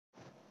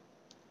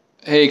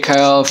Hey,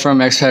 Kyle from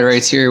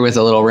ExpatRights here with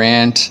a little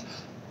rant.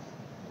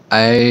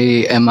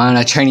 I am on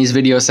a Chinese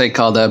video site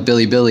called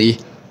Bilibili,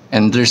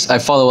 and I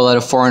follow a lot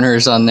of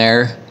foreigners on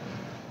there.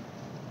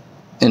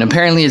 And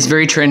apparently it's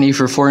very trendy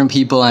for foreign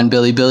people on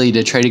Bilibili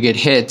to try to get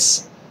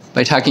hits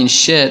by talking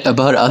shit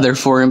about other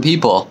foreign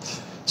people.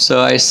 So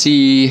I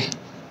see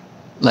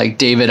like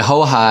David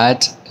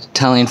Hohat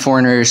telling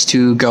foreigners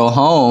to go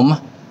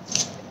home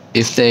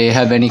if they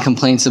have any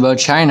complaints about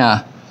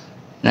China.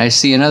 And I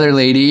see another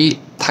lady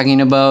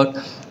talking about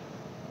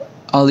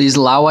all these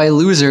Laowai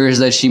losers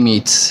that she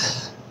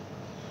meets.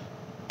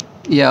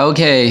 Yeah,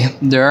 okay,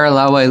 there are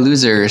Laowai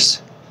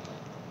losers.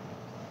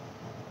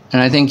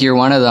 And I think you're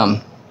one of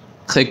them.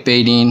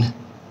 Clickbaiting,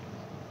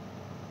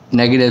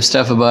 negative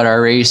stuff about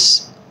our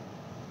race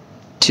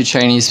to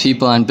Chinese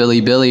people on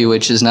Bilibili,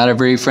 which is not a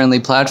very friendly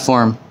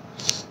platform.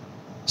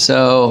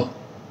 So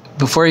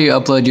before you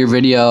upload your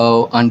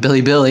video on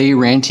Bilibili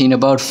ranting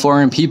about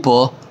foreign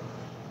people,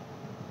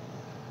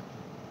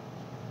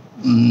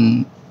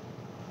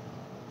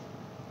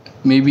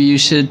 maybe you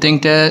should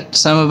think that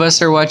some of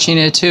us are watching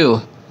it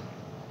too.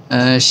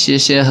 谢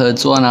谢合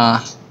作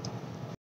呢。